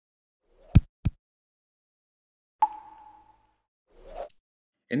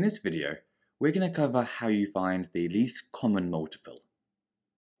In this video, we're going to cover how you find the least common multiple,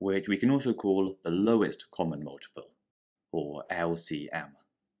 which we can also call the lowest common multiple, or LCM.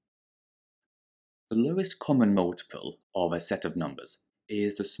 The lowest common multiple of a set of numbers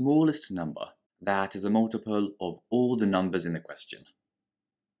is the smallest number that is a multiple of all the numbers in the question.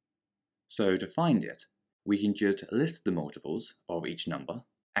 So to find it, we can just list the multiples of each number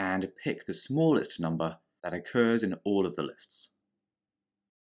and pick the smallest number that occurs in all of the lists.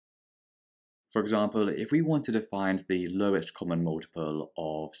 For example, if we wanted to find the lowest common multiple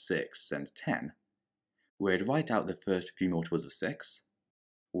of 6 and 10, we'd write out the first few multiples of 6,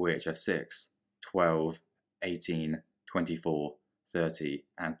 which are 6, 12, 18, 24, 30,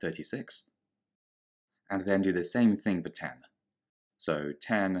 and 36, and then do the same thing for 10. So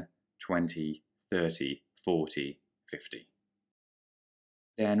 10, 20, 30, 40, 50.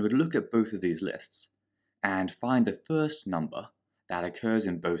 Then we'd look at both of these lists and find the first number that occurs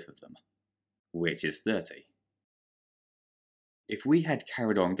in both of them, which is 30. If we had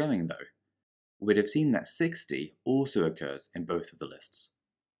carried on going though, we'd have seen that 60 also occurs in both of the lists.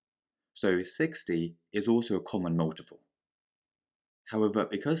 So 60 is also a common multiple. However,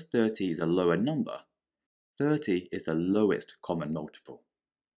 because 30 is a lower number, 30 is the lowest common multiple,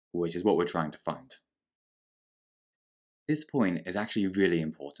 which is what we're trying to find. This point is actually really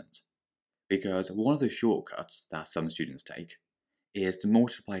important, because one of the shortcuts that some students take is to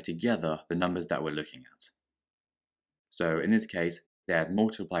multiply together the numbers that we're looking at. So in this case, they'd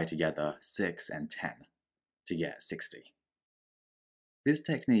multiply together 6 and 10 to get 60. This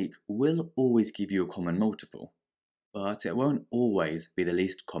technique will always give you a common multiple, but it won't always be the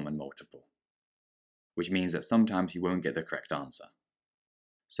least common multiple, which means that sometimes you won't get the correct answer.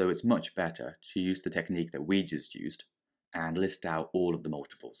 So it's much better to use the technique that we just used and list out all of the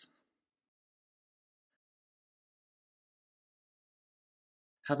multiples.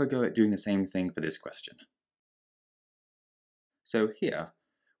 Have a go at doing the same thing for this question. So here,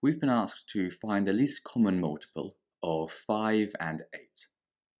 we've been asked to find the least common multiple of 5 and 8.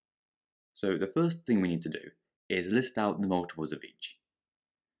 So the first thing we need to do is list out the multiples of each,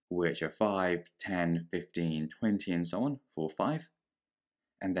 which are 5, 10, 15, 20 and so on for 5,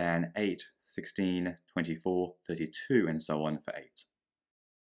 and then 8, 16, 24, 32 and so on for 8.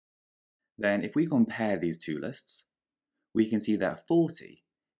 Then if we compare these two lists, we can see that 40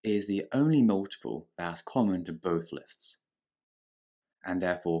 is the only multiple that's common to both lists, and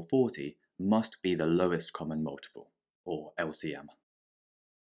therefore 40 must be the lowest common multiple, or LCM.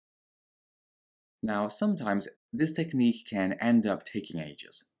 Now sometimes this technique can end up taking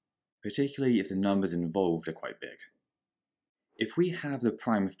ages, particularly if the numbers involved are quite big. If we have the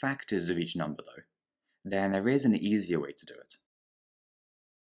prime factors of each number though, then there is an easier way to do it.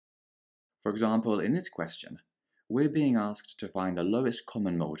 For example, in this question, we're being asked to find the lowest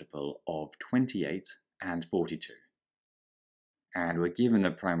common multiple of 28 and 42. And we're given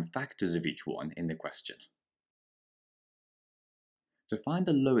the prime factors of each one in the question. To find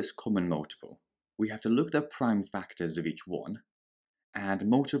the lowest common multiple, we have to look at the prime factors of each one and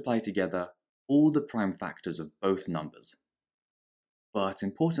multiply together all the prime factors of both numbers. But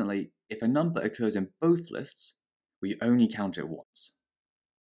importantly, if a number occurs in both lists, we only count it once.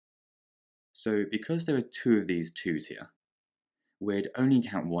 So because there are two of these 2's here, we'd only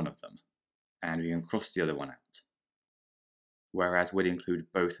count one of them, and we can cross the other one out. Whereas we'd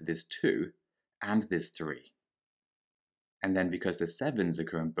include both this 2 and this 3. And then because the 7's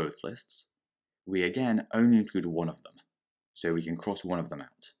occur in both lists, we again only include one of them, so we can cross one of them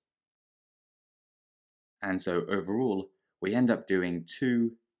out. And so overall, we end up doing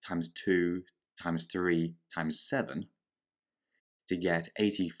 2 times 2 times 3 times 7 to get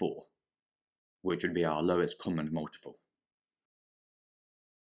 84, which would be our lowest common multiple.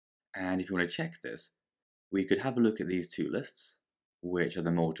 And if you want to check this, we could have a look at these two lists, which are the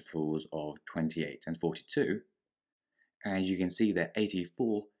multiples of 28 and 42, and you can see that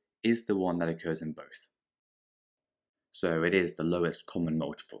 84 is the one that occurs in both. So it is the lowest common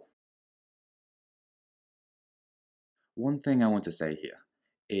multiple. One thing I want to say here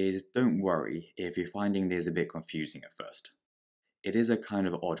is don't worry if you're finding this a bit confusing at first. It is a kind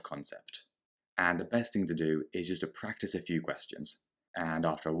of odd concept, and the best thing to do is just to practice a few questions, and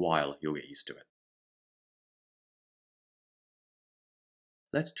after a while you'll get used to it.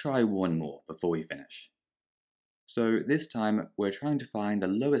 Let's try one more before we finish. So this time we're trying to find the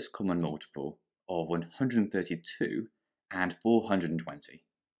lowest common multiple of 132 and 420.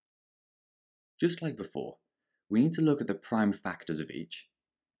 Just like before, we need to look at the prime factors of each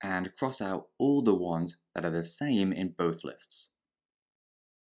and cross out all the ones that are the same in both lists.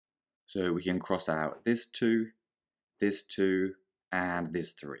 So we can cross out this 2, and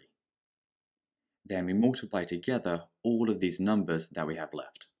this 3. Then we multiply together all of these numbers that we have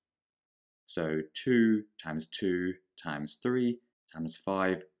left. So 2 times 2 times 3 times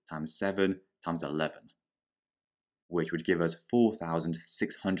 5 times 7 times 11, which would give us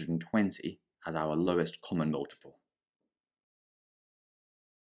 4,620 as our lowest common multiple.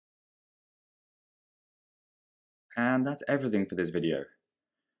 And that's everything for this video.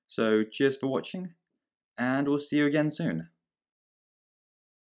 So cheers for watching, and we'll see you again soon.